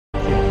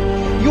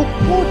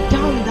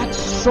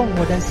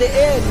stronghold and say,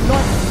 hey,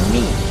 not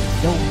me.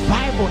 The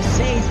Bible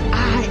says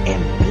I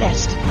am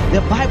blessed.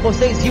 The Bible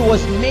says he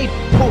was made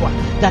poor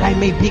that I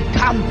may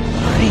become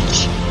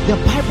rich. The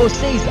Bible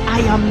says I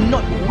am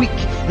not weak.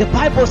 The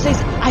Bible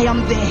says I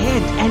am the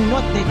head and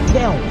not the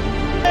tail.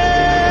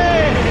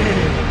 Hey!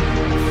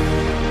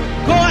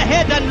 Go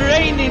ahead and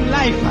reign in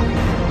life.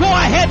 Go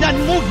ahead and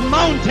move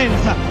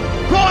mountains.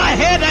 Go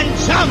ahead and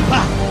jump.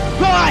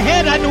 Go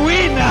ahead and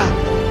win.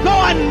 Go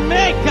and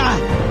make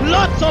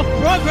lots of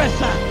progress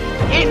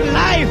in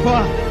life.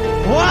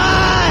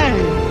 Why?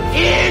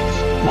 It's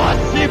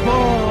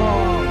possible.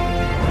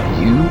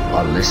 You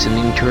are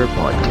listening to a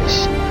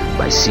podcast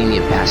by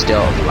Senior Pastor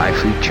of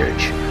Life Root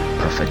Church,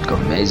 Prophet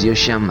Gomezio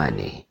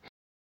Shamani.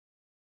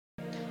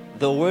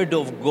 The word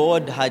of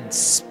God had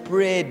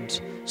spread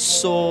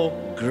so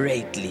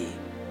greatly.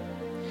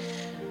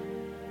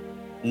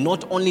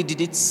 Not only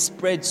did it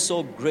spread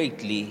so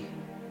greatly,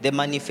 the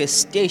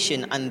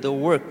manifestation and the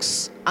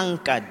works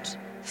anchored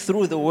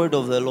through the word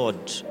of the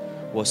Lord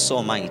was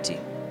so mighty.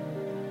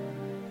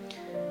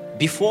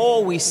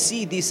 Before we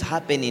see this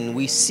happening,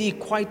 we see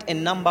quite a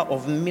number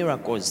of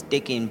miracles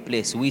taking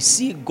place. We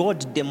see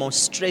God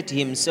demonstrate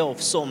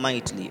himself so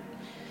mightily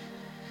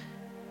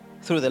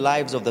through the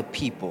lives of the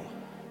people.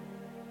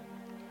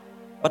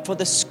 But for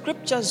the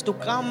scriptures to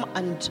come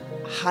and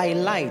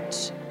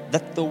highlight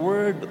that the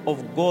word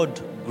of God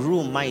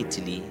grew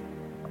mightily,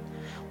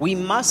 we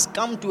must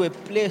come to a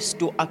place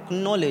to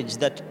acknowledge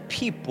that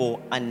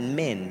people and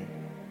men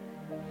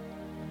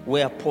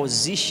were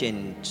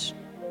positioned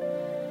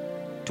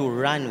to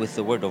run with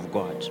the word of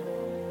God.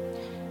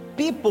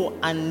 People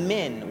and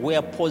men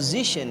were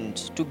positioned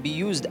to be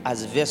used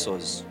as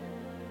vessels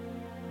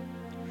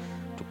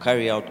to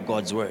carry out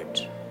God's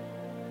word.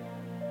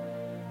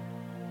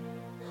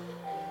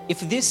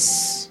 If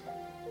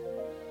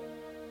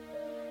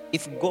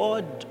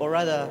God, or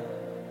rather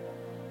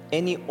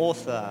any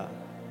author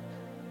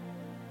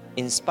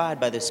inspired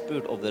by the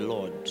Spirit of the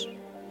Lord,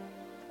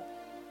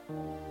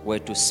 were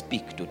to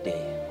speak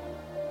today,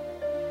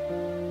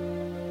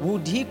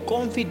 would he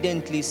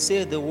confidently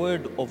say the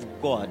word of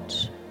God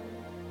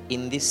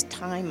in this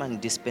time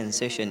and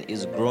dispensation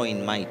is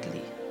growing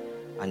mightily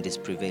and is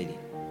prevailing?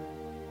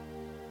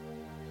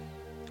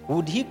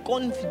 Would he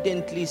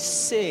confidently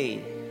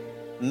say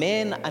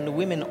men and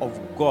women of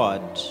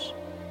God,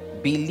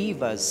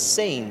 believers,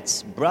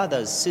 saints,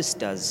 brothers,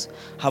 sisters,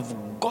 have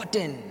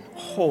gotten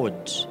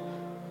hold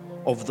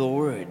of the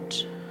word,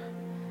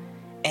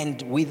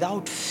 and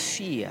without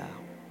fear,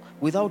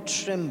 without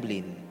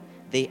trembling,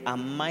 they are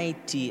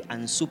mighty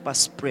and super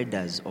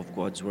spreaders of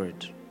God's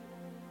word?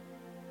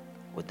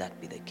 Would that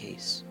be the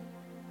case?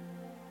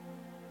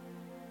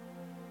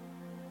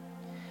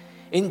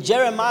 In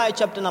Jeremiah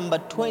chapter number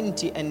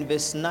 20 and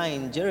verse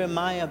 9,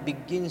 Jeremiah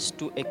begins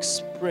to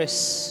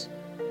express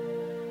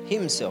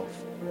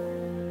himself.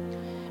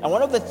 And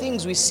one of the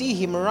things we see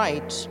him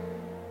write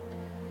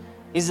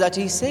is that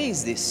he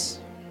says this: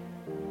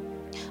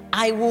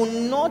 I will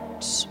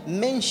not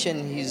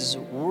mention his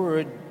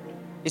word.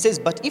 He says,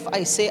 but if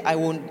I say I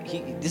won't,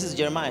 this is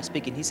Jeremiah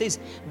speaking. He says,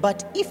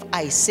 but if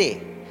I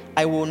say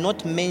I will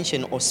not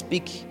mention or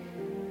speak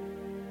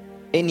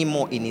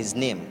anymore in his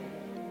name.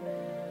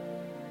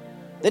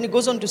 Then he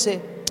goes on to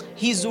say,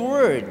 his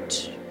word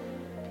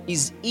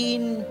is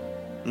in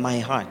my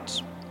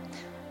heart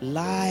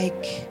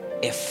like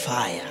a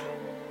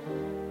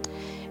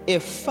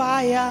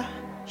fire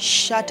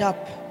shut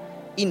up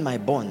in my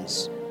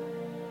bones.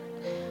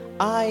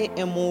 I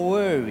am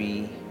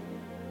weary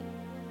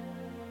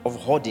of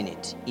holding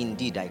it.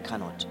 Indeed, I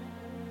cannot.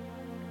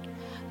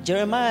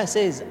 Jeremiah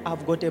says,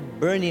 I've got a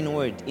burning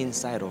word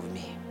inside of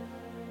me.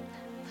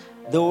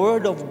 The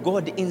word of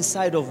God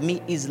inside of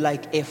me is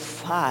like a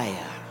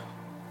fire.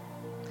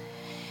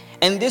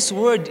 And this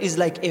word is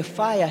like a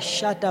fire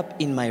shut up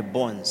in my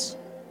bones.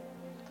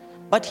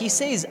 But he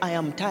says, I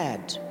am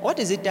tired. What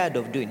is he tired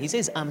of doing? He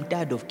says, I'm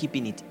tired of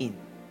keeping it in.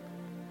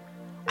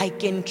 I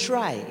can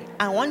try.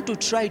 I want to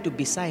try to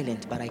be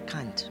silent, but I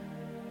can't.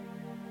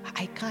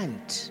 I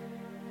can't.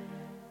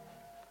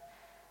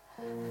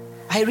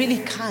 I really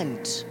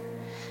can't.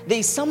 There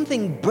is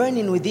something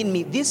burning within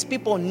me. These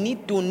people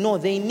need to know.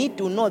 They need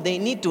to know. They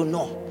need to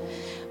know.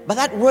 But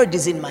that word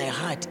is in my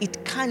heart.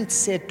 It can't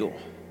settle.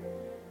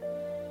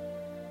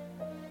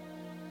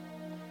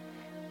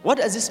 What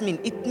does this mean?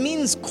 It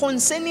means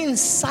concerning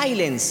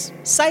silence.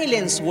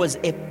 Silence was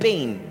a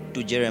pain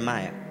to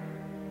Jeremiah.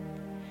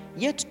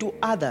 Yet to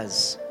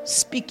others,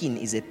 speaking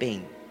is a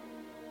pain.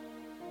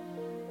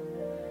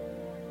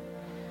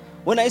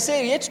 When I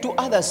say yet to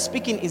others,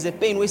 speaking is a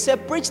pain, we say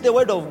preach the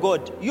word of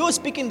God. You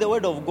speaking the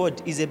word of God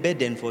is a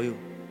burden for you.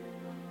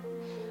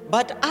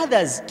 But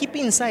others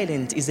keeping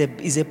silent is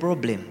a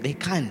problem. They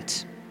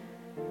can't.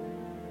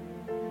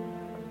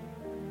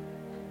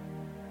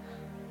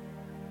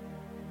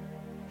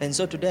 And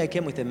so today I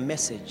came with a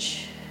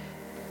message,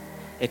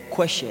 a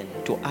question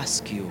to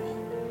ask you.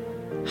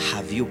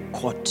 Have you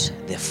caught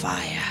the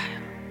fire?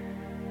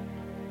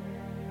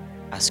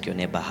 Ask your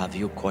neighbor, have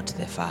you caught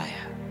the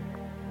fire?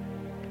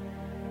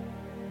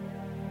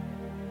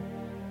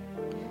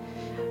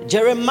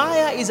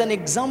 Jeremiah is an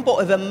example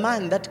of a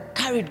man that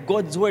carried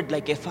God's word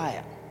like a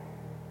fire.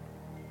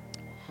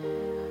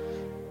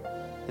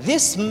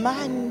 This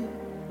man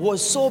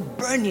was so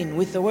burning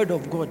with the word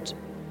of God,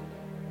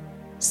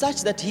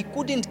 such that he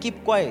couldn't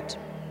keep quiet.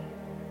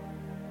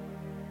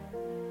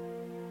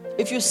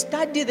 If you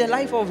study the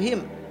life of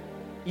him,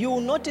 you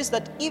will notice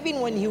that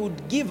even when he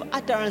would give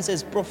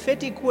utterances,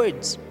 prophetic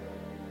words,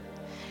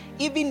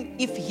 even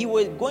if he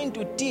were going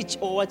to teach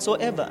or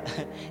whatsoever,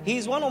 he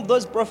is one of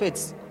those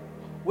prophets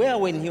where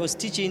when he was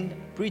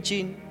teaching,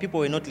 preaching,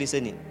 people were not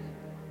listening.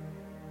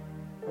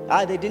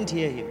 They didn't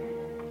hear him.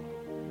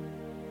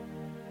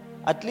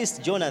 At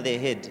least Jonah they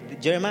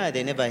heard. Jeremiah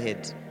they never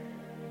heard.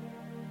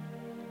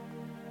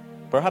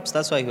 Perhaps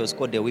that's why he was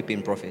called the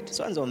weeping prophet.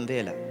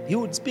 He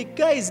would speak,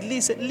 guys,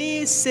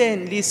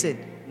 listen.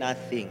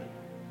 Nothing.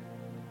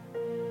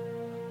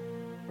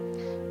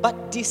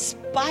 But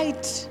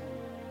despite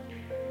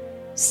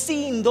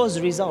seeing those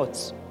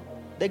results,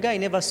 the guy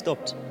never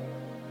stopped.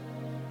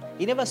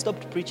 He never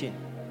stopped preaching.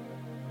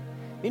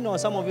 You know,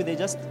 some of you,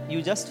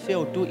 you just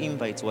failed 2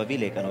 invites,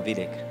 Wavilek and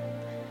Ovilek.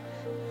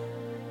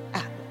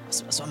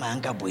 So my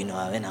uncle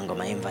Bueno, when I'm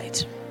my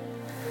invite.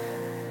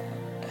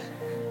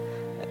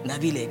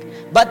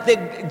 Navilek. But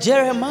the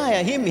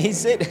Jeremiah, he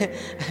said,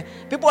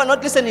 people are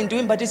not listening to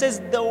him, but he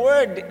says, the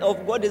word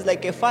of God is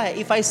like a fire.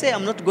 If I say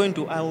I'm not going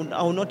to, I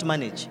will not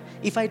manage.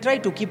 If I try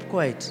to keep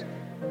quiet,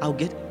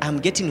 I'm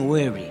getting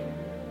weary.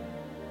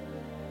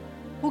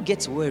 Who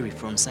gets weary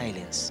from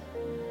silence?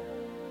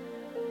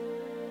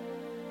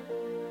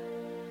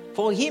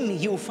 For him,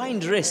 he will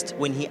find rest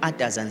when he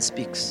utters and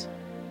speaks.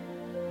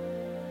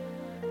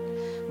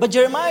 But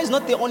Jeremiah is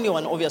not the only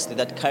one, obviously,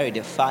 that carried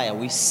a fire.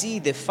 We see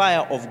the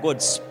fire of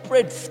God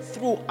spread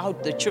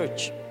throughout the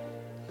church.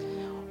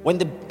 When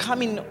the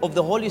coming of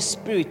the Holy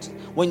Spirit,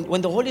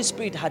 when the Holy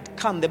Spirit had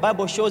come, the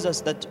Bible shows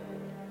us that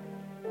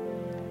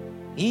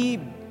the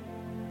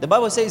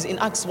Bible says in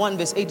Acts 1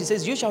 verse 8, it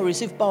says, you shall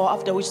receive power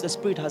after which the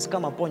Spirit has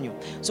come upon you.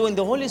 So when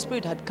the Holy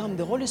Spirit had come,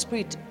 the Holy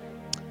Spirit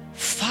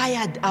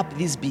fired up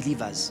these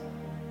believers.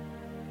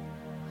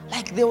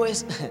 Like they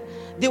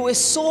were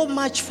so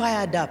much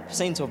fired up,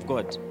 saints of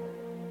God.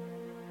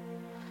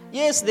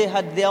 Yes, they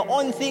had their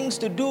own things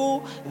to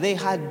do. They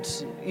had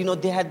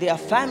their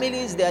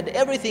families. They had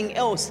everything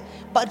else.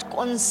 But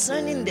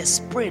concerning the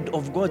spread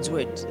of God's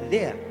word,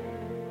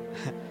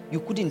 you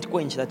couldn't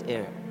quench that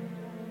area.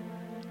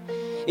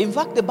 In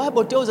fact, the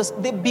Bible tells us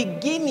the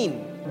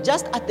beginning,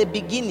 just at the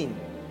beginning,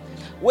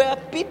 where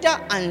Peter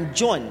and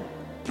John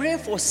pray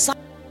for someone,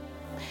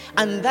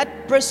 and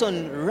that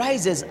person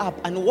rises up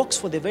and walks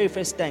for the very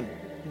first time,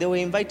 they were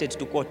invited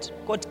to court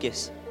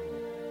case.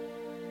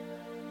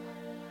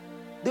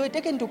 They were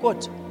taken to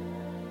court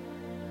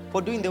for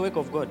doing the work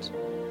of God.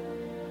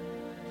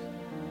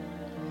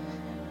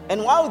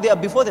 And while they are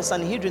before the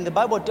Sanhedrin, the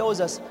Bible tells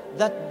us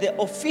that the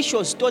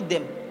officials told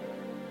them,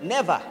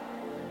 never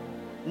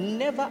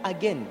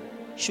again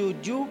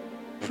should you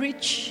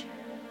preach,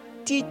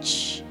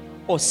 teach,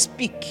 or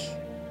speak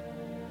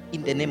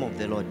in the name of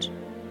the Lord.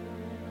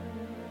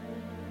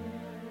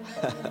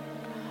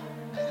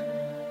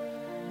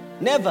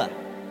 Never.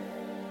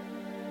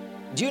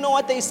 Do you know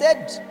what they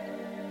said?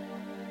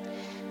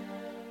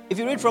 If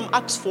you read from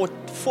Acts 4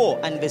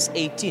 and verse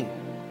 18,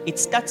 it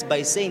starts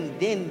by saying,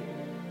 then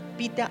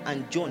Peter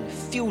and John,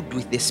 filled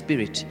with the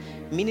Spirit,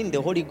 meaning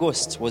the Holy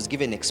Ghost was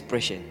given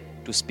expression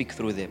to speak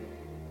through them.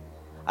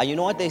 And you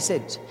know what they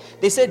said?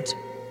 They said,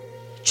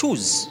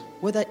 choose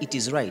whether it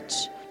is right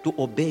to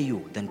obey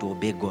you than to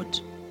obey God.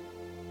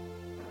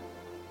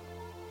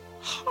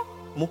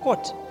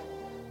 Mukot.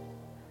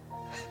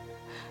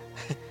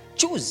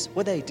 Choose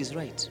whether it is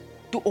right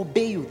to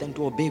obey you than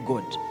to obey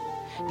God.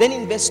 Then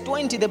in verse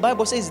 20, the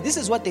Bible says, this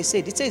is what they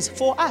said. It says,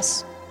 for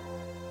us,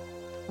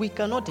 we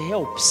cannot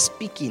help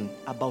speaking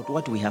about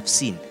what we have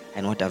seen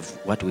and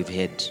what we've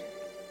heard.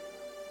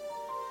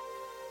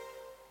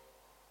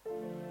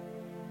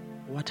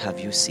 What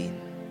have you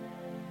seen?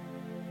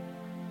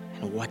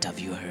 And what have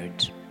you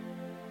heard?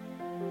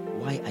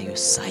 Why are you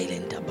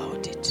silent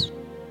about it?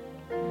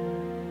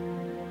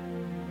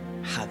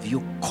 Have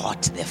you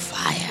caught the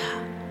fire?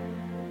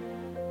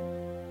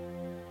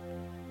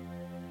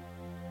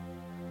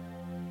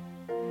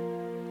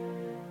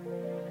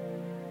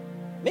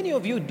 Many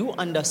of you do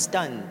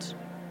understand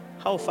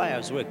how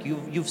fires work.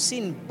 You've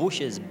seen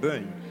bushes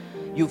burn.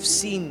 You've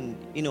seen,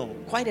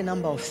 quite a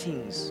number of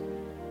things,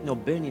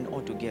 burning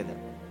all together.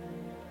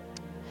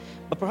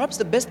 But perhaps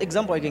the best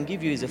example I can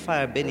give you is a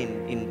fire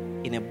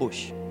burning in a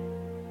bush.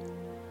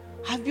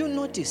 Have you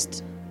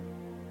noticed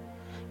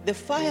the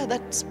fire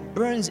that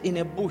burns in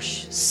a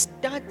bush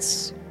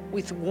starts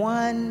with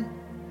one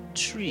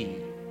tree?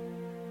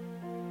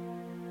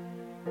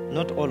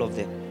 Not all of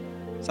them.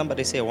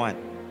 Somebody say one.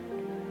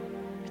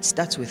 It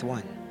starts with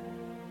one.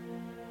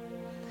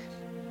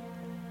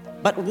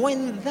 But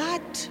when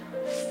that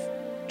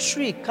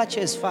tree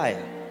catches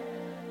fire,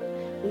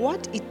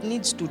 what it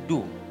needs to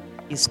do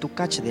is to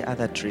catch the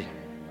other tree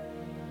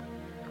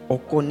or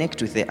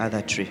connect with the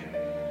other tree.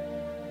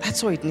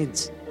 That's all it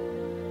needs.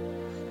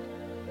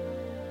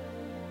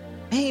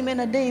 Amen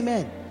and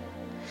amen.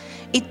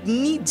 It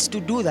needs to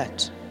do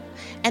that.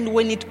 And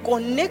when it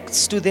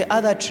connects to the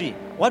other tree,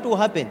 what will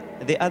happen?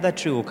 The other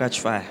tree will catch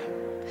fire.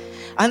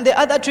 And the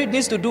other tree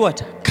needs to do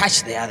what?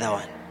 Catch the other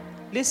one.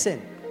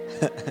 Listen.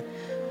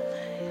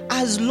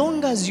 As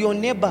long as your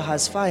neighbor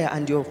has fire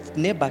and your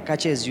neighbor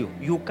catches you,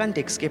 you can't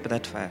escape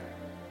that fire.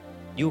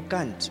 You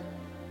can't.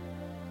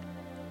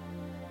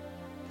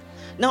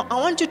 Now, I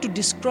want you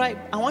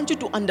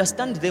to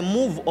understand the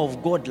move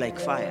of God like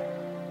fire.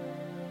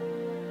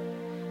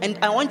 And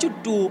I want you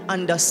to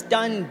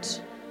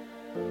understand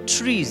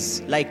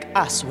trees like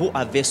us who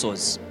are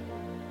vessels.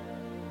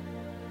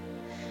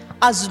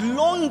 As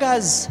long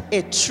as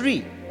a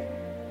tree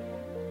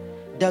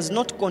does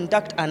not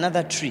contact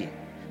another tree,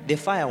 the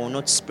fire will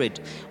not spread.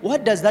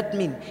 What does that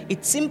mean?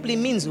 It simply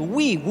means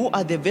we who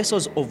are the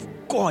vessels of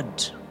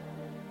God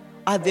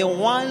are the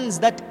ones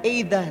that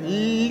either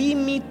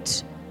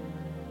limit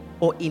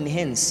or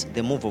enhance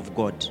the move of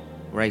God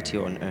right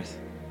here on earth.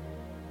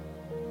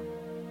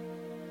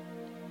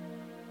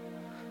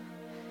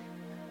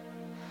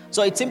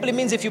 So it simply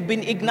means if you've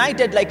been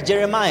ignited like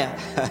Jeremiah,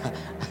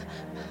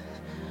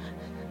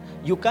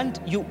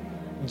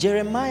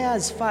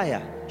 Jeremiah's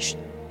fire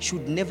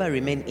should never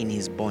remain in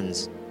his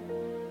bones.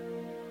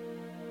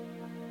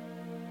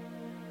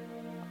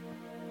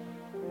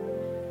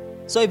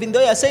 So even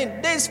though you're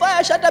saying, there is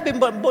fire shut up in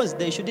bones,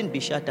 they shouldn't be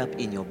shut up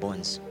in your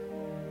bones.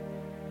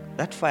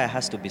 That fire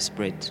has to be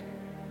spread.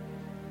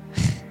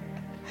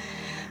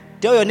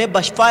 Tell your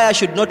neighbor, fire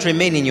should not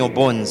remain in your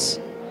bones.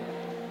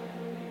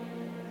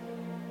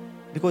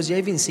 Because you're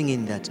even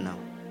singing that now.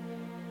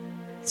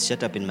 It's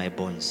shut up in my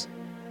bones.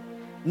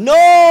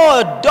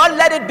 No, don't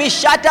let it be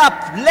shut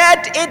up.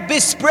 Let it be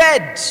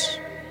spread.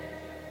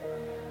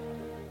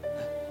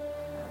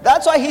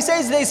 That's why he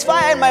says there's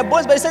fire in my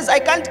bones, but he says I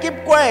can't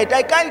keep quiet.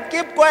 I can't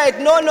keep quiet.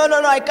 No,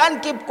 I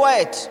can't keep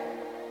quiet.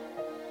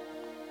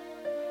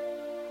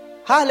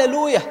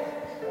 Hallelujah.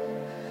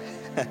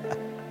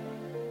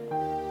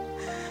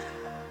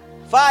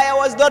 Fire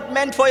was not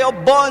meant for your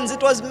bones.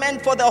 It was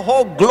meant for the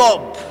whole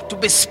globe to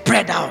be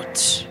spread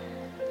out.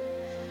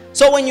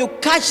 So when you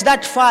catch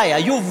that fire,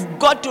 you've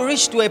got to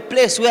reach to a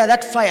place where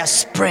that fire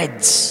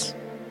spreads.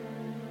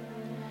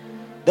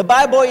 The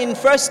Bible in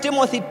 1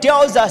 Timothy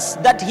tells us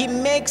that he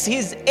makes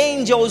his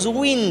angels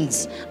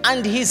winds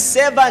and his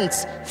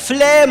servants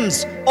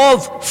flames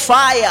of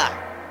fire.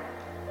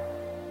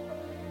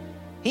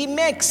 He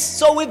makes,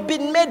 so we've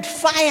been made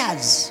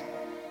fires.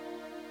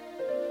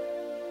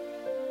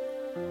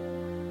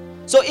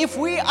 So if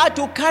we are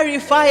to carry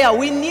fire,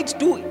 we need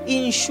to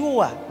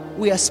ensure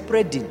we are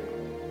spreading.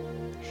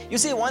 You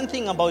see one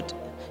thing about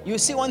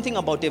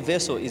a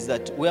vessel is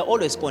that we are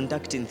always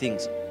contacting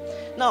things.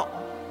 Now,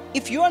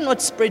 if you are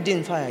not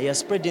spreading fire, you are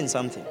spreading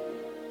something.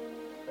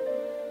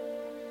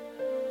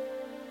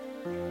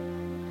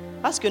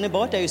 Ask your neighbor,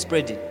 what are you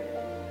spreading?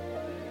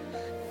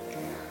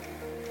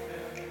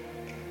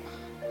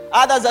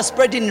 Others are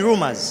spreading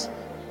rumors.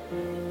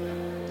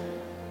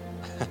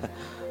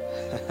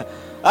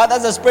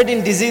 Others are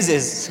spreading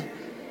diseases.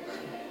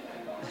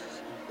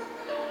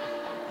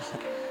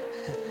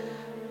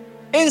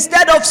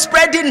 Instead of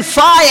spreading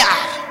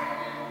fire,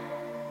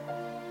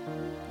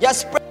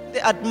 just spread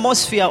the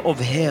atmosphere of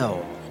hell.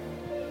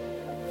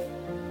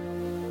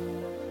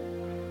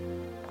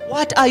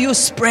 What are you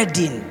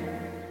spreading?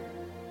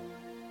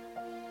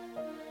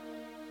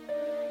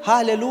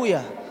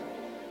 Hallelujah.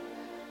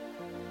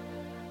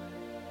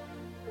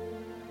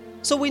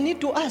 So we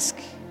need to ask,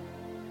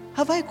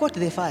 have I caught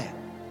the fire?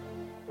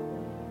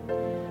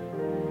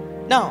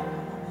 Now,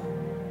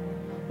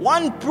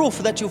 one proof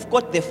that you've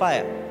caught the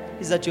fire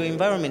is that your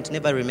environment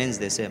never remains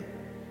the same.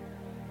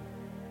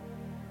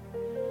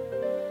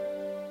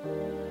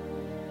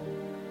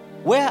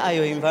 Where are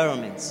your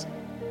environments?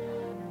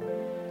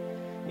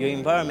 Your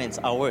environments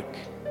are work.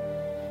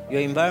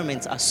 Your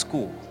environments are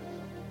school.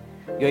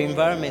 Your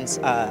environments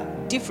are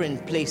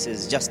different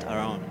places just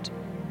around.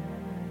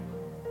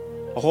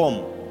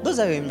 Home. Those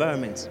are your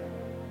environments.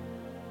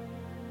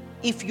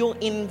 If your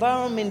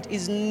environment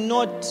is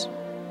not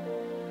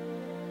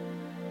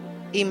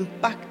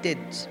impacted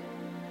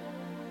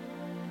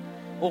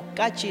or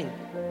catching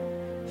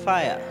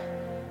fire,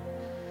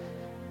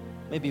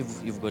 maybe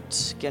you've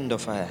got candle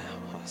fire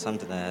or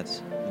something like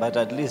that. But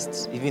at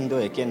least, even though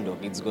a candle,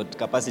 it's got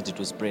capacity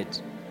to spread.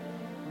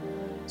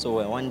 So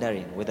we're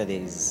wondering whether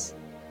there is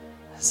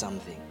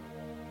something.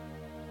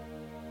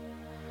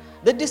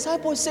 The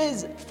disciple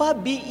says, far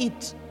be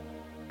it.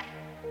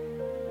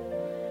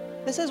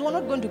 They says, we're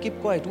not going to keep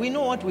quiet. We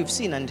know what we've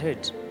seen and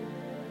heard.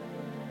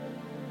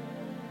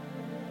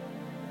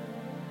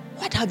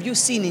 What have you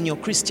seen in your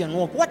Christian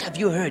walk? What have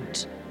you heard?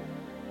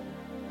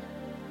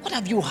 What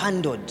have you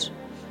handled?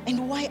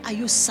 And why are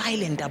you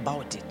silent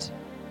about it?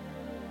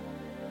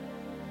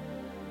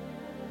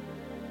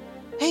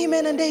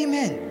 Amen and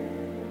amen.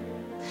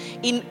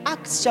 In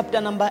Acts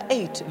chapter number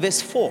 8,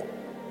 verse 4.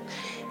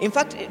 In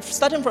fact,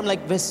 starting from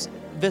like verse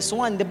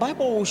 1, the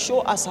Bible will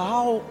show us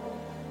how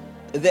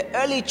the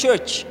early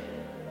church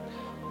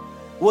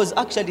was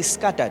actually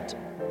scattered.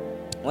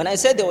 When I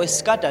said they were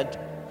scattered,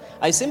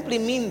 I simply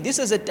mean this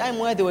is a time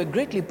where they were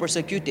greatly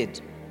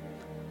persecuted.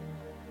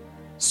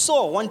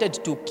 Saul wanted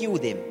to kill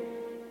them.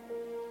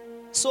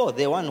 Saul,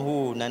 the one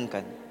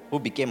who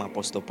became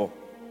Apostle Paul,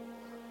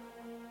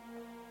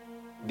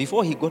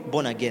 before he got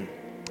born again,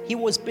 he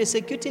was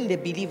persecuting the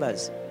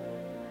believers.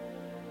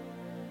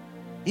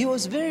 He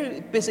was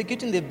very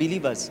persecuting the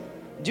believers.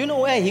 Do you know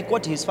where he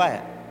caught his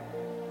fire?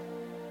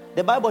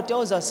 The Bible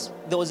tells us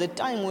there was a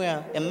time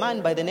where a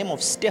man by the name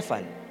of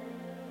Stephen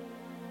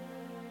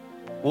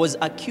was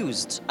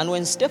accused. And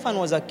when Stephen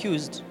was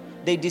accused,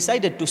 they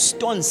decided to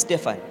stone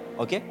Stephen,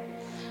 okay?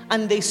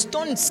 And they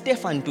stoned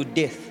Stephen to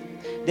death.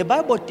 The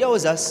Bible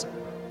tells us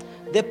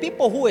the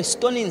people who were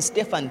stoning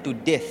Stephen to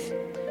death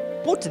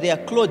put their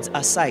clothes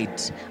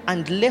aside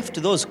and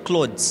left those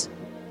clothes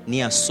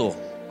near Saul.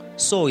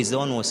 Saul is the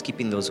one who was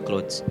keeping those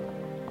clothes.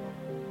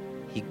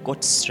 He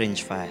got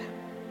strange fire.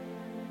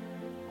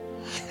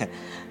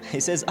 He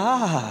says,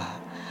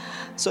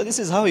 so this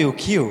is how you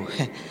kill.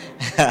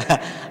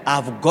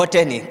 I've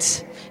gotten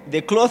it.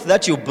 The cloth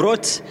that you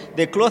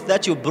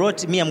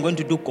brought me, I'm going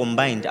to do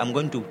combined. I'm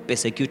going to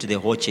persecute the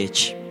whole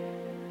church.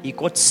 He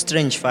got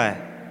strange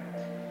fire.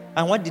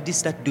 And what did he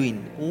start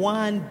doing?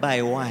 One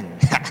by one.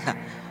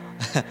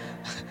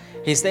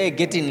 He started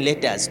getting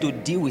letters to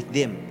deal with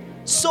them.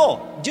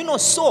 So, do you know,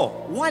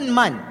 one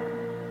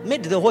man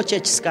made the whole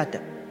church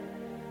scatter.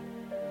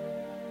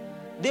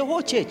 The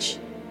whole church.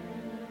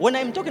 When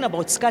I'm talking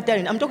about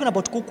scattering, I'm talking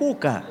about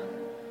kukuka.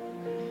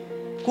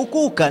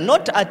 Kukuka,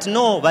 not at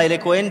no vile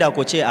koenda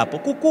koche hapo.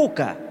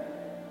 Kukuka.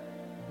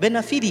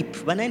 Bena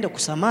Philip, wanaenda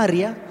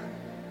kusamaria.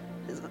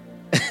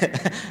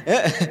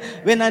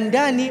 Wena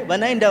ndani,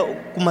 wanaenda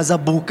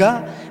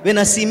kumazabuka.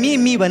 Wena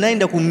simimi,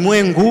 wanaenda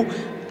kumwengu.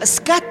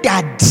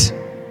 Scattered.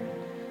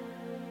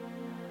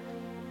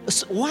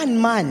 One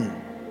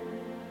man.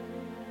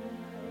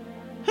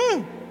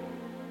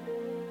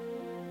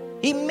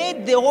 He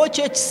made the whole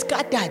church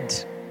scattered.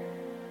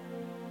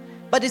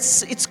 But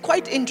it's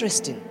quite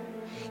interesting.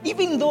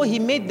 Even though he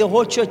made the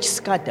whole church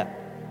scatter,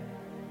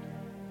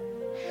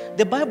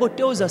 the Bible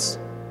tells us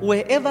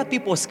wherever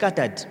people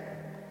scattered,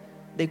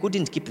 they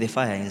couldn't keep the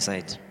fire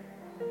inside.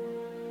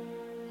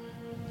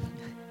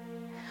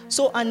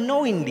 So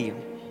unknowingly,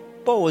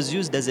 Paul was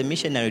used as a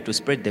missionary to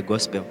spread the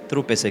gospel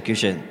through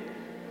persecution.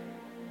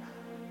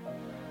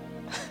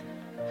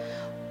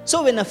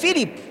 So when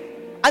Philip,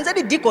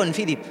 answered Deacon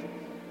Philip,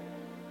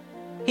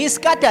 he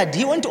scattered.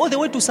 He went all the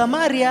way to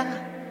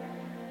Samaria.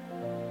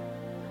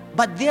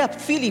 But there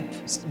Philip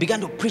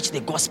began to preach the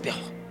gospel.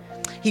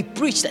 He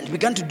preached and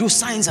began to do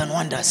signs and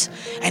wonders.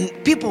 And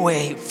people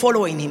were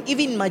following him.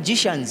 Even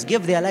magicians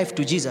gave their life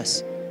to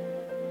Jesus.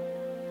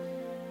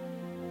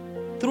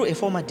 Through a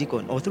former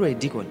deacon or through a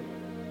deacon.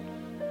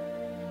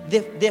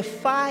 The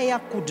fire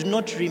could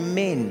not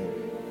remain.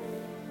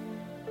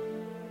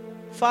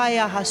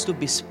 Fire has to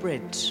be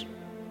spread.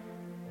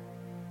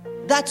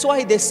 That's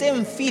why the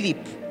same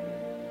Philip,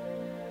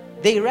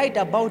 they write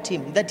about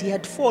him that he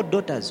had 4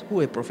 daughters who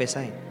were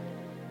prophesying.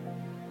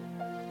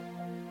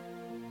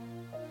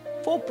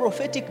 4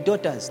 prophetic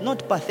daughters,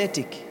 not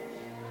pathetic.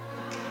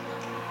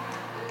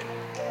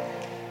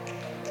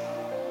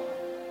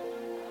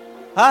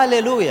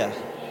 Hallelujah.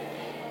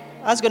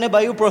 Ask your neighbor,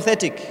 are you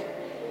prophetic?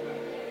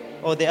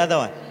 Or the other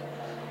one?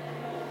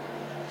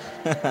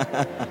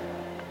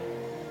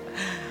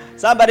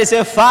 Somebody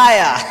say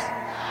fire.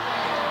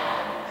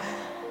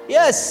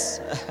 Yes.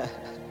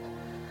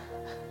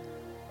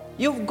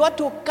 You've got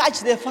to catch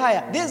the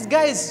fire. These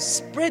guys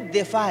spread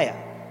the fire.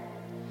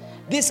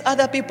 These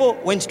other people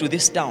went to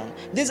this town.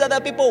 These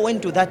other people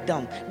went to that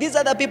town. These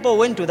other people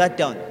went to that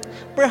town.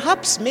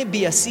 Perhaps maybe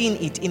you're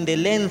seeing it in the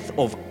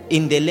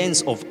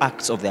lens of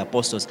Acts of the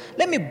Apostles.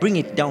 Let me bring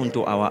it down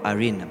to our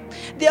arena.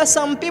 There are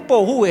some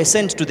people who were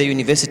sent to the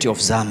University of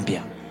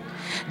Zambia.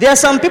 There are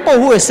some people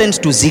who were sent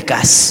to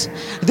Zikas.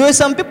 There were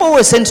some people who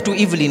were sent to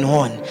Evelyn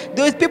Horn.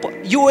 There were people,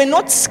 you were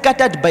not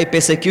scattered by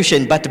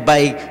persecution, but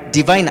by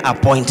divine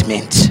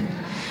appointment.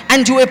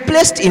 And you were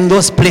placed in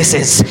those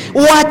places.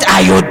 What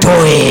are you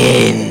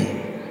doing?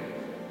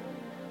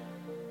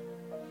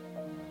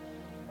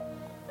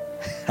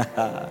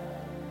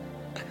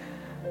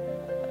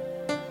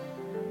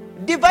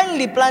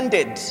 Divinely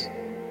planted.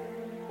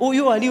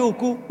 Uyu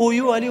aliuku,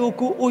 uyu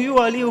aliuku, uyu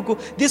aliuku.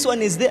 This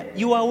one is there.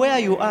 You are where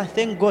you are.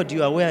 Thank God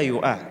you are where you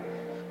are.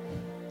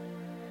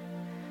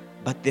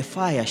 But the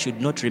fire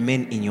should not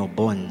remain in your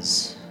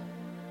bones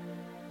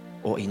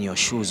or in your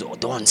shoes. Or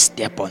don't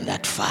step on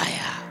that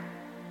fire.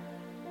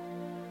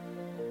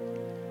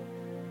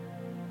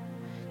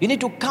 You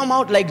need to come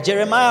out like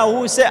Jeremiah,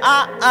 who say,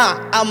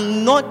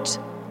 I'm not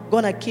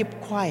going to keep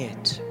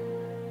quiet.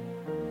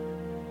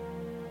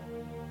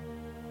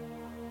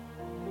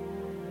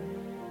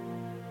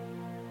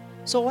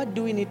 So what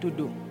do we need to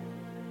do?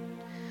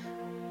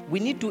 We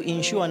need to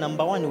ensure,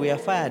 number one, we are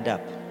fired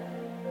up.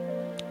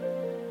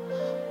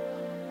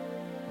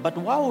 But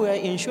while we are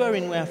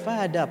ensuring we are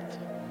fired up,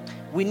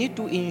 we need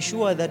to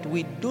ensure that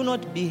we do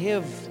not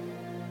behave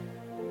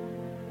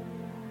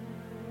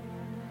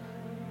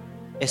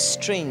a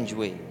strange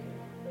way.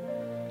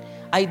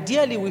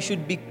 Ideally, we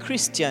should be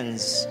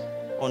Christians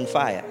on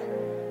fire.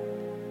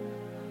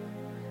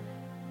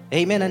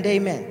 Amen and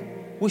amen.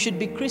 We should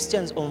be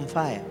Christians on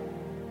fire.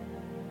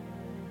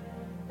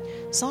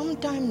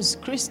 Sometimes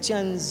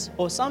Christians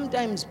or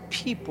sometimes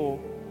people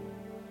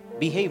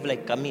behave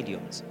like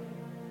chameleons.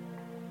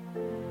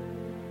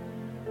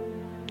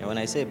 And when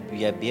I say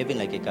we are behaving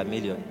like a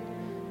chameleon,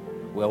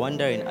 we're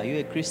wondering, are you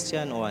a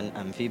Christian or an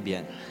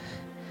amphibian?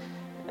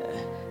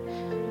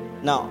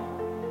 Now,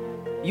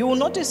 you will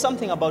notice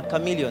something about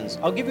chameleons.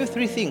 I'll give you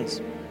 3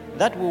 things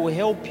that will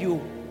help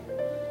you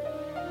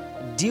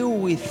deal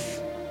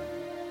with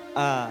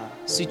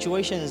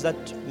situations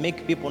that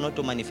make people not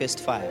to manifest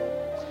fire.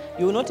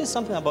 You will notice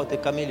something about the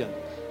chameleon.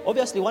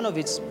 Obviously, one of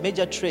its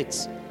major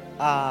traits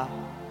are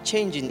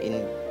changing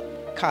in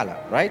color,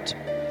 right?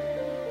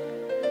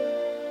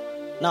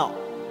 Now,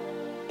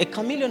 a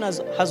chameleon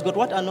has got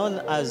what are known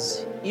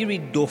as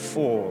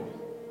iridophore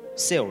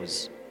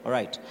cells. All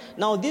right.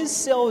 Now, these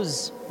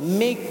cells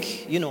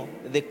make,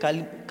 the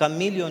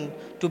chameleon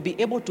to be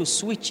able to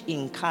switch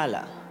in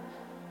color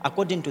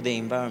according to the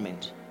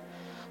environment.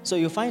 So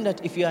you find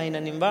that if you are in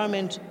an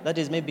environment that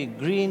is maybe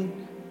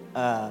green,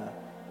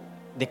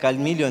 the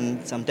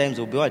chameleon sometimes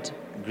will be what?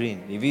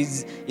 Green.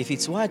 If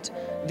it's what?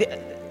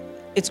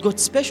 It's got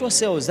special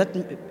cells that,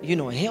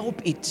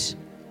 help it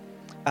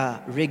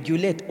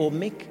regulate or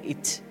make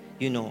it,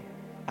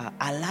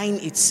 align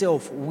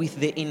itself with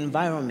the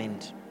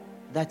environment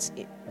that's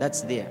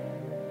there.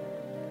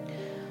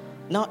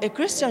 Now, a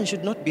Christian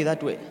should not be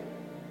that way,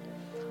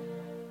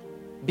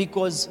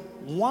 because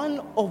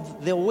one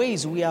of the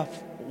ways we are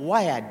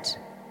wired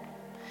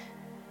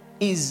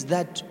is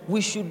that we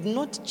should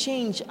not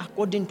change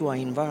according to our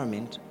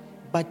environment,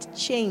 but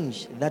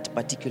change that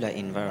particular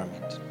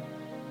environment.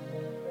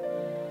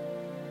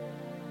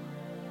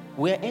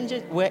 We're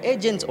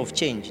agents of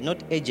change,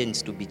 not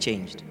agents to be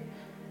changed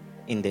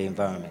in the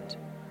environment.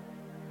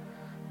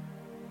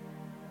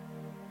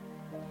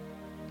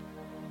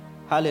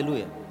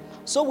 Hallelujah.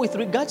 So with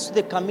regards to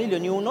the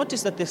chameleon, you will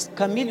notice that the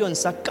chameleon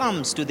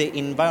succumbs to the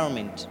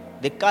environment,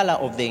 the color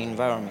of the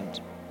environment.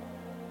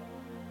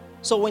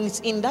 So when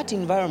it's in that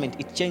environment,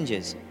 it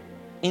changes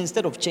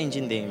instead of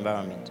changing the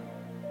environment.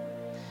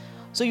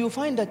 So you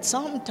find that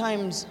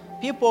sometimes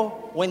people,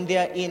 when they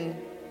are in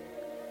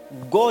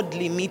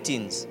godly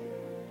meetings,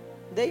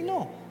 they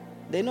know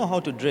how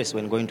to dress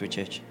when going to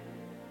church.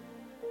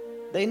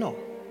 They know.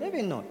 They've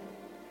been known.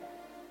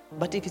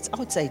 But if it's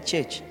outside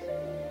church,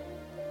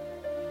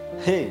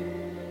 hey,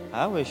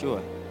 are we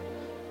sure?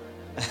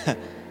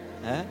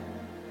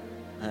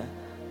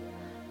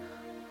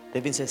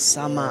 They've been saying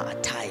summer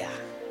attire.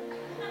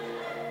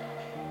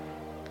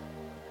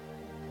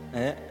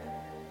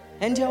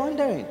 And you're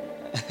wondering.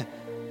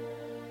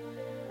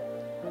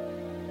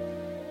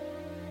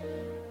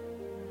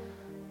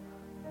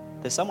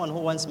 There's someone who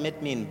once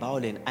met me in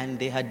Bowling, and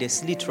they had a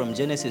slit from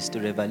Genesis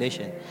to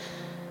Revelation.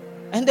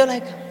 And they're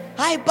like,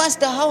 "Hi,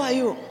 Pastor, how are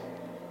you?"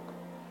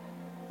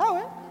 "Oh,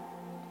 well,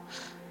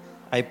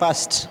 I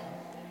passed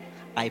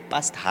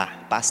her,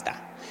 Pastor.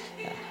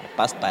 Yeah, I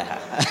passed by her.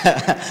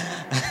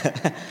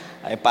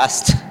 I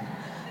passed."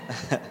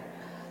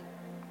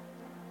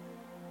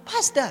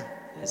 "Pastor,"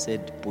 I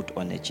said, "put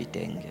on a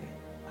chitenge,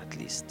 at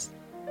least."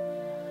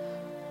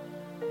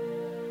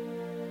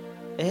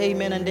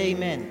 Amen and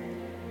amen.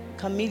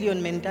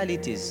 Chameleon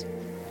mentalities,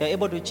 they're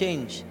able to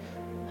change.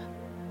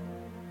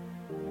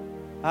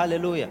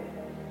 Hallelujah.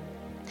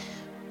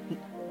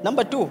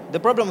 Number 2, the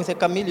problem with a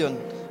chameleon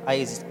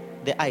is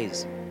the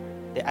eyes.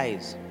 The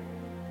eyes.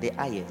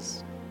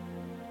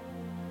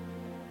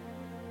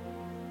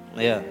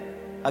 Yeah.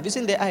 Have you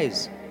seen the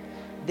eyes?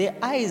 The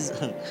eyes.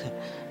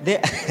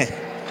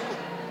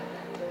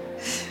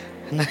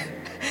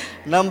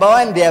 Number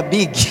 1, they are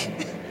big.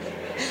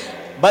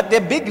 But the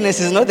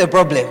bigness is not the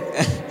problem.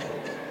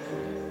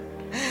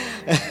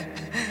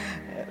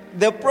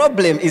 The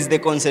problem is the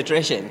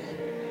concentration.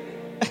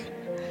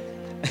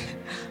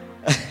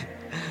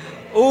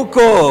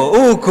 Uko.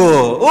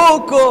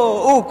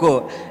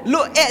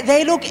 Look,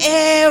 they look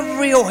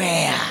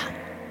everywhere.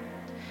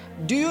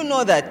 Do you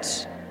know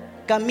that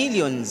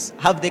chameleons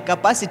have the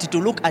capacity to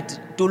look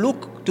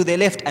to the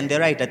left and the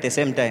right at the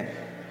same time?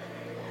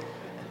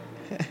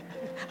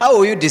 How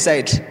will you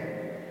decide?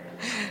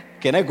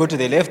 Can I go to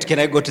the left? Can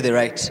I go to the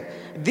right?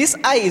 This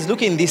eye is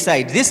looking this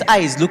side. This eye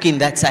is looking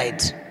that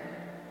side.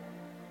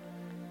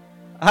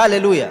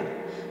 Hallelujah.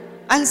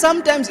 And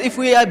sometimes if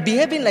we are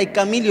behaving like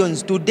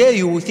chameleons, today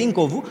you will think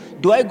of,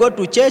 do I go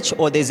to church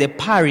or there's a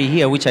party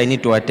here which I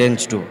need to attend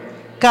to?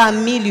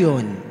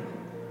 Chameleon.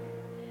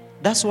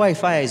 That's why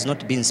fire is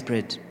not being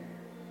spread.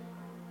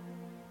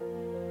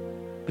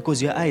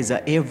 Because your eyes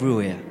are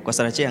everywhere.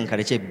 Kwasarache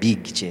ankareche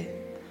big che.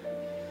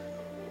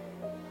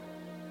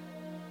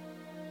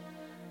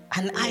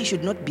 An eye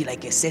should not be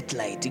like a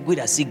satellite with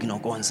a signal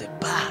concept.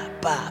 Pa,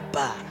 pa,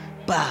 pa,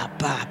 pa,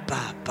 pa,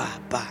 pa, pa,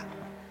 pa.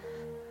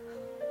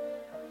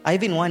 I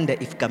even wonder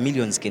if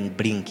chameleons can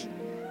blink.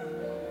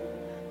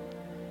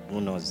 Who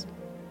knows?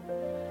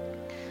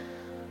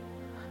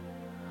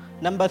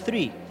 Number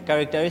 3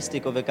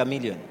 characteristic of a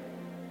chameleon.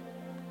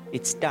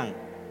 Its tongue.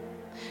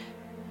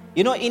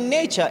 You know, in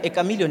nature, a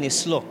chameleon is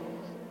slow.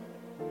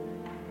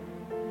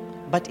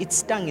 But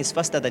its tongue is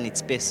faster than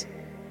its pace.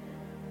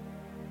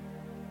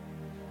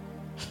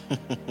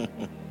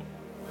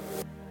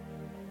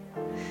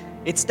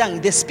 Its tongue,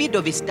 the speed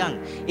of its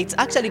tongue, it's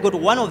actually got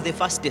one of the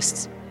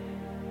fastest.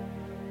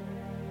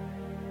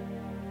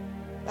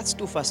 That's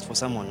too fast for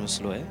someone who's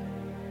slow, eh?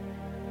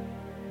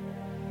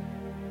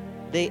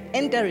 They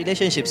enter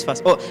relationships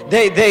fast. Oh,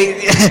 they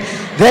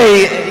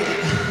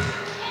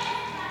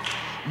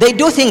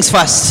do things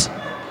fast.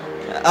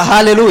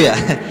 Hallelujah.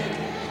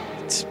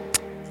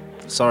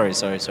 Sorry.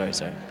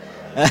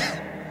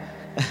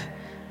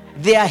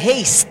 Their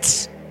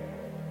haste.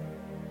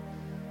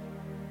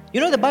 You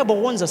know, the Bible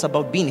warns us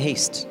about being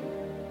haste,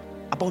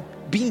 about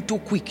being too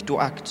quick to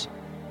act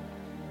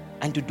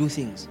and to do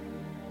things.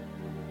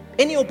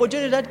 Any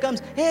opportunity that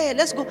comes, hey,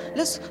 let's go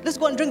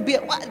and drink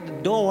beer.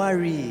 What? Don't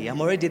worry, I'm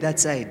already that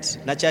side.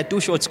 Nacha 2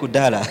 shots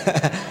kudala.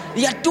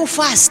 You're too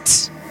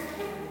fast.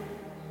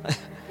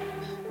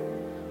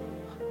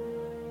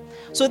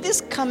 So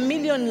this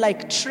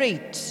chameleon-like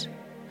trait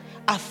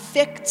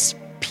affects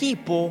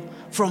people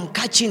from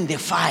catching the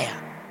fire.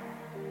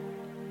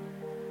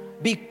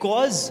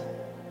 Because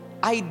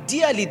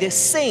ideally the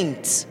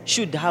saints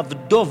should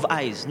have dove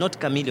eyes, not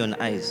chameleon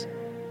eyes.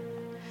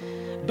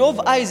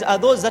 Dove eyes are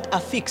those that are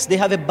fixed. They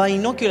have a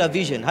binocular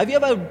vision. Have you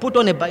ever put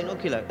on a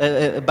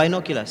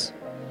binoculars?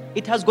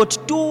 It has got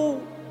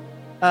 2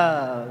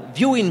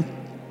 viewing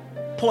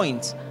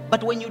points,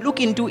 but when you look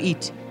into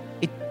it,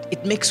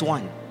 it makes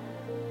one.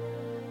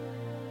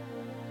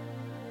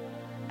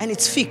 And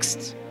it's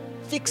fixed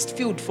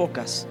field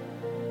focus.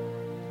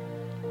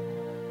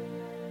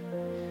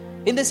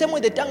 In the same way,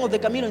 the tongue of the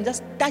chameleon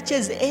just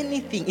touches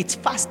anything. It's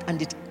fast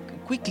and it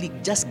quickly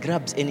just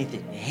grabs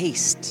anything.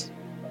 Haste.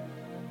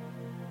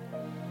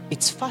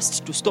 It's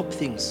fast to stop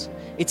things.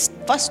 It's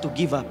fast to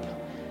give up.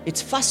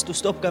 It's fast to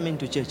stop coming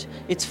to church.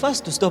 It's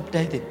fast to stop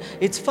tithing.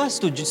 It's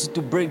fast to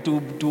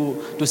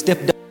step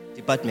down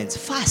departments.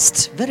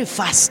 Fast, very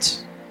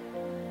fast.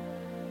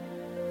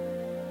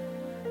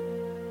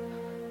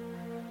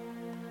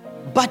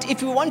 But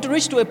if we want to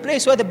reach to a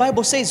place where the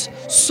Bible says,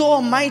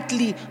 so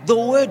mightily the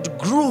word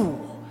grew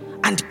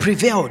and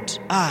prevailed,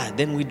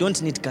 then we don't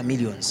need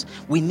chameleons.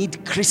 We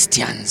need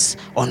Christians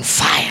on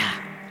fire.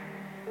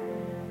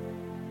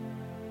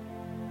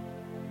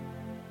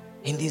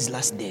 In these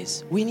last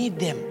days, we need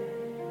them.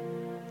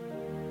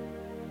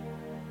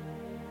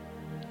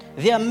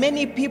 There are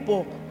many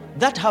people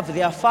that have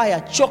their fire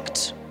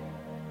choked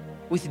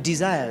with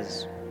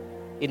desires.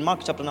 In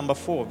Mark chapter number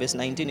 4, verse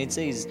 19, it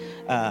says,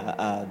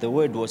 the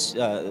word was,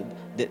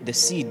 the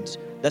seed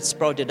that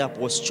sprouted up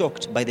was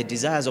choked by the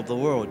desires of the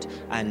world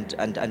and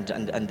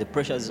the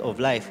pressures of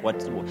life.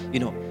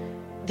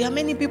 There are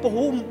many people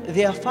whom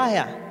their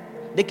fire,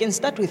 they can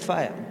start with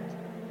fire.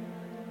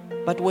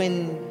 But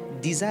when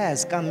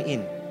desires come in,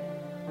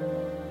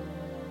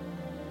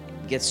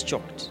 it gets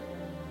choked.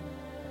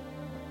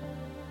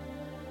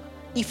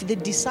 If the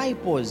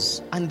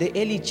disciples and the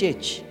early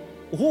church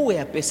who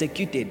were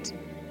persecuted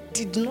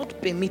did not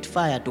permit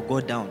fire to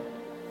go down.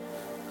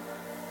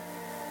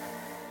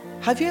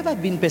 Have you ever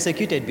been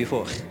persecuted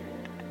before?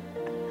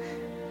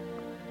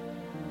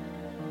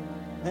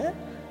 Huh?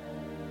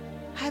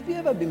 Have you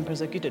ever been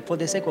persecuted for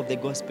the sake of the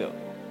gospel?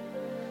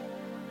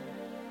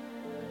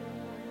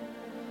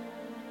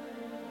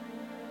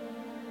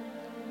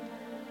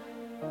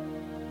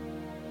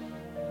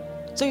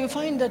 So you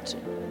find that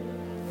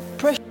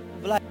pressure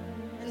of life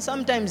and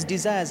sometimes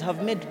desires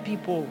have made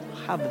people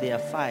have their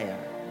fire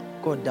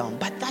go down.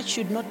 But that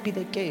should not be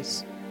the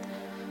case.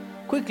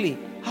 Quickly,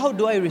 how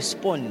do I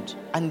respond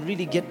and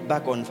really get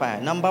back on fire?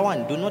 Number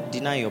 1, do not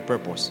deny your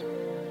purpose.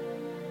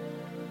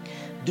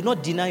 Do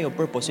not deny your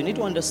purpose. You need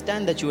to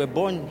understand that you were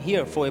born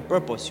here for a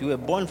purpose. You were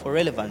born for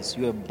relevance.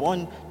 You were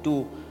born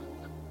to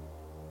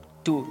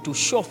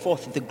show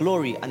forth the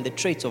glory and the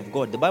traits of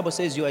God. The Bible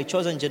says you are a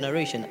chosen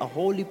generation, a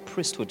holy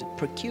priesthood,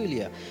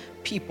 peculiar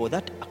people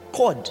that are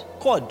called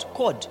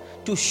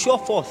to show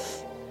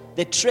forth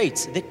the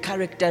traits, the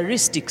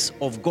characteristics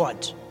of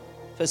God.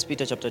 1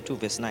 Peter chapter 2,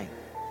 verse 9.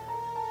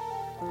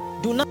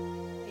 Do not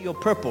deny your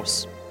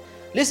purpose.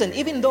 Listen,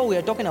 even though we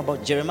are talking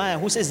about Jeremiah,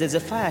 who says there's a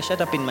fire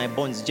shut up in my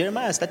bones,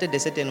 Jeremiah started a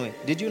certain way.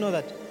 Did you know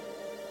that?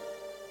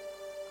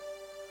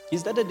 He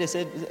started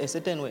a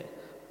certain way.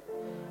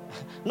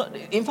 No,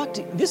 in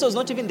fact, this was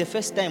not even the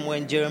first time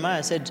when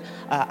Jeremiah said,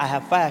 I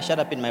have fire shut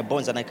up in my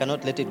bones and I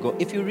cannot let it go.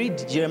 If you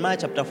read Jeremiah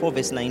chapter 4,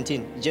 verse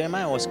 19,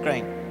 Jeremiah was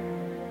crying.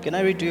 Can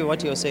I read to you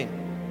what he was saying?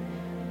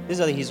 These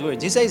are his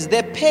words. He says,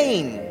 the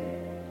pain,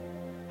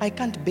 I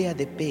can't bear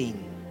the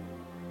pain.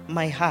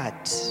 My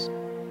heart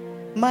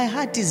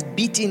is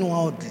beating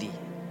wildly.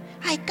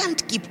 I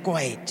can't keep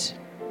quiet.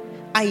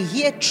 I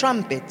hear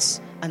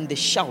trumpets and the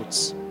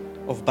shouts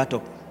of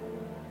battle.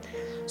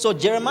 So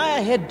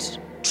Jeremiah heard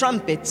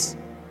trumpets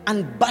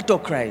and battle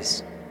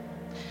cries.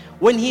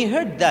 When he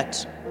heard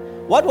that,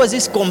 what was he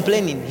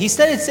complaining? He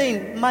started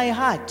saying, my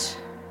heart,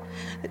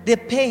 the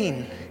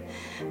pain.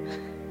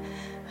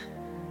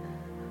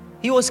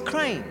 He was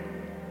crying.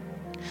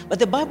 But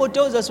the Bible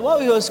tells us while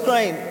he was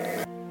crying,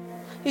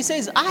 he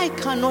says, I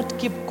cannot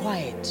keep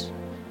quiet.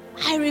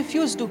 I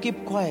refuse to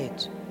keep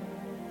quiet.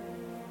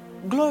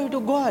 Glory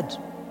to God.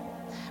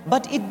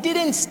 But it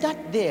didn't start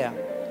there.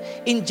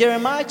 In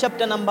Jeremiah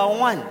chapter number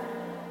 1,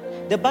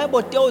 the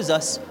Bible tells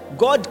us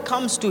God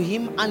comes to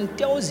him and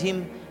tells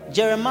him,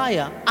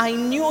 Jeremiah, I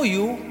knew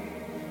you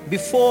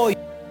before you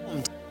were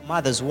formed in your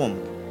mother's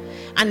womb.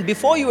 And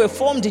before you were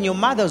formed in your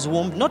mother's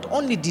womb, not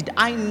only did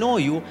I know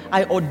you,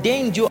 I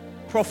ordained you a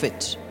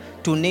prophet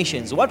to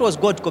nations. What was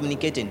God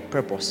communicating?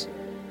 Purpose.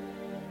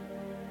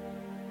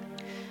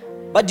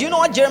 But do you know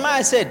what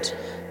Jeremiah said?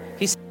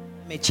 He said,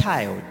 I'm a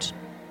child.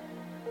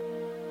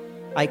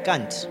 I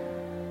can't.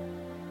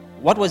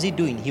 What was he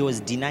doing? He was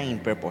denying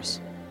purpose.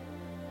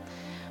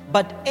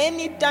 But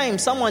anytime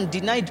someone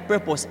denied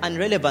purpose and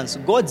relevance,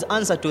 God's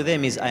answer to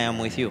them is, I am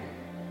with you.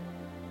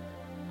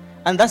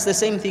 And that's the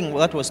same thing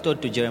that was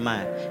told to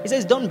Jeremiah. He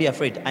says, don't be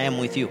afraid, I am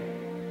with you.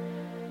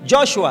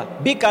 Joshua,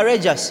 be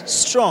courageous,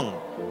 strong,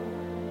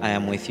 I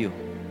am with you.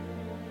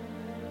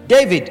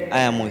 David, I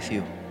am with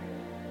you.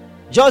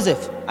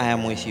 Joseph, I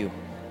am with you.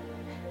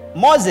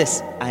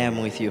 Moses, I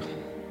am with you.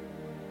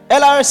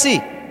 LRC,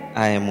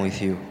 I am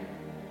with you.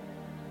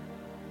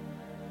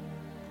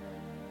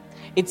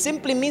 It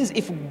simply means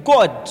if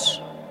God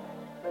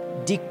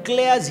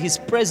declares his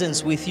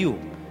presence with you,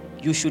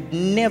 you should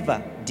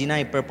never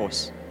deny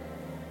purpose.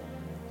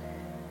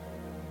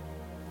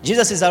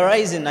 Jesus is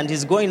arising and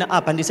he's going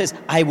up and he says,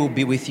 I will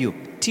be with you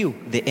till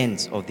the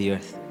ends of the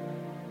earth.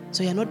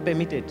 So you're not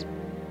permitted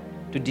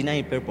to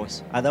deny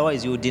purpose.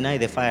 Otherwise, you will deny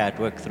the fire at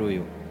work through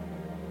you.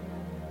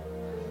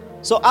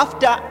 So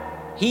after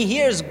he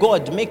hears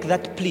God make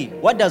that plea,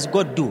 what does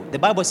God do? The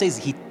Bible says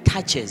he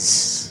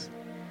touches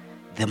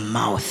the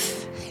mouth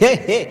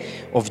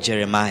of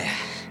Jeremiah.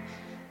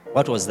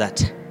 What was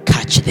that?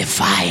 Catch the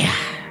fire.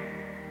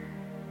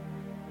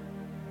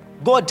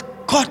 God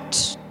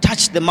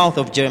touched the mouth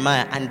of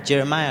Jeremiah, and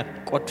Jeremiah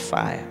caught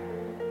fire.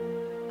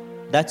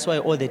 That's why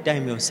all the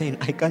time you're saying,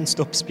 I can't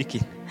stop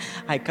speaking.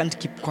 I can't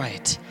keep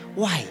quiet.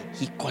 Why?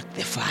 He caught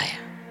the fire.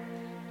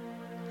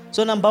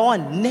 So number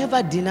one,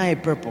 never deny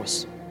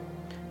purpose.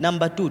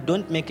 Number two,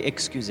 don't make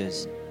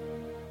excuses.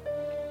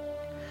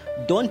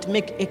 Don't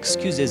make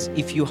excuses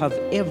if you have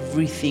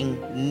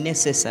everything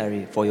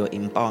necessary for your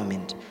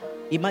empowerment.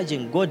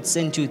 Imagine God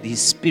sent you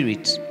His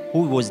Spirit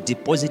who was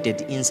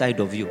deposited inside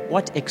of you.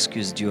 What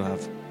excuse do you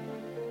have?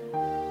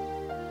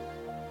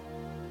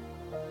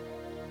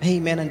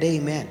 Amen and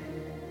amen.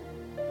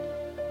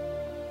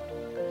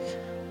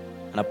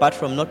 And apart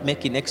from not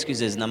making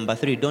excuses, number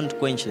three, don't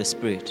quench the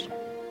Spirit.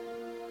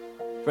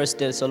 1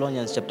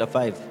 Thessalonians chapter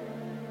 5,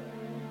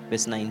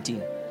 verse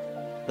 19.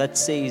 That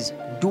says,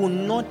 do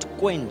not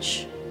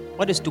quench.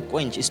 What is to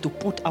quench? Is to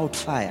put out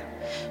fire.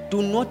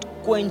 Do not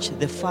quench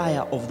the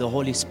fire of the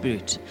Holy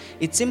Spirit.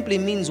 It simply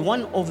means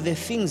one of the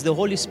things the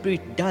Holy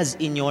Spirit does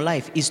in your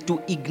life is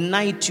to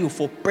ignite you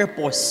for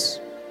purpose.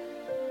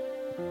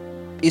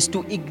 Is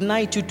to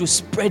ignite you to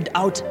spread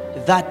out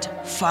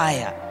that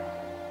fire.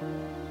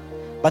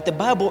 But the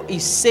Bible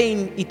is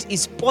saying it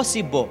is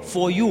possible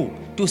for you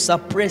to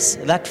suppress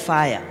that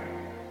fire.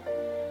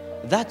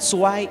 That's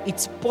why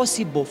it's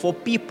possible for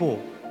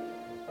people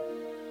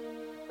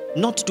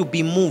not to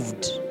be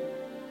moved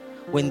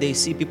when they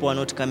see people are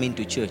not coming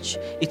to church.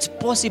 It's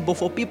possible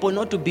for people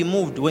not to be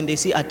moved when they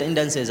see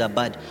attendances are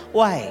bad.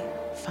 Why?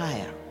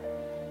 Fire.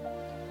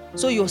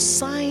 So your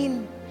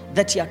sign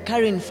that you're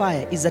carrying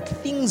fire is that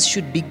things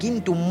should begin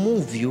to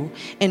move you,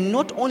 and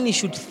not only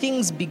should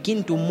things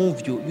begin to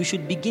move you, you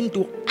should begin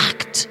to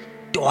act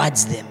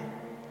towards them.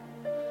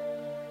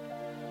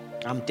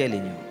 I'm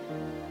telling you.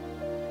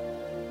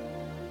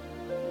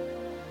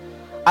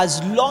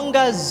 As long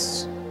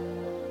as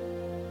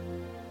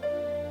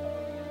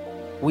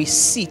we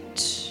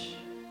sit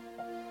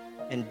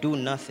and do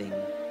nothing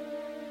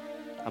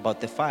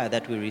about the fire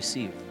that we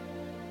receive,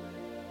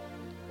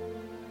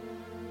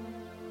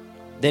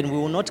 then we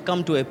will not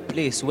come to a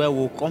place where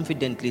we'll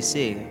confidently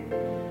say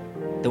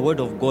the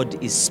word of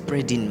God is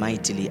spreading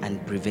mightily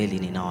and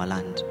prevailing in our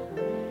land.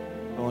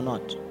 We will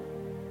not.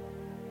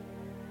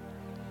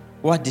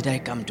 What did I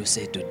come to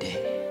say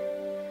today?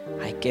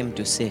 I came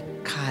to say,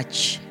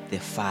 catch the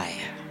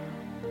fire.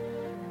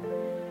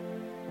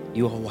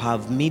 You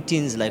have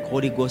meetings like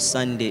Holy Ghost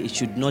Sunday. It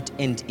should not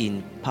end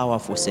in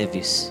powerful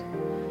service.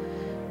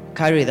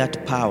 Carry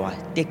that power.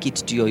 Take it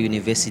to your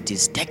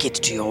universities. Take it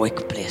to your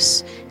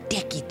workplace.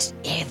 Take it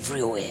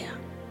everywhere.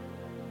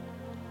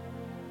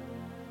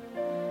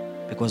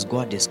 Because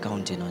God is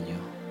counting on you.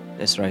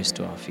 Let's rise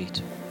to our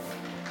feet.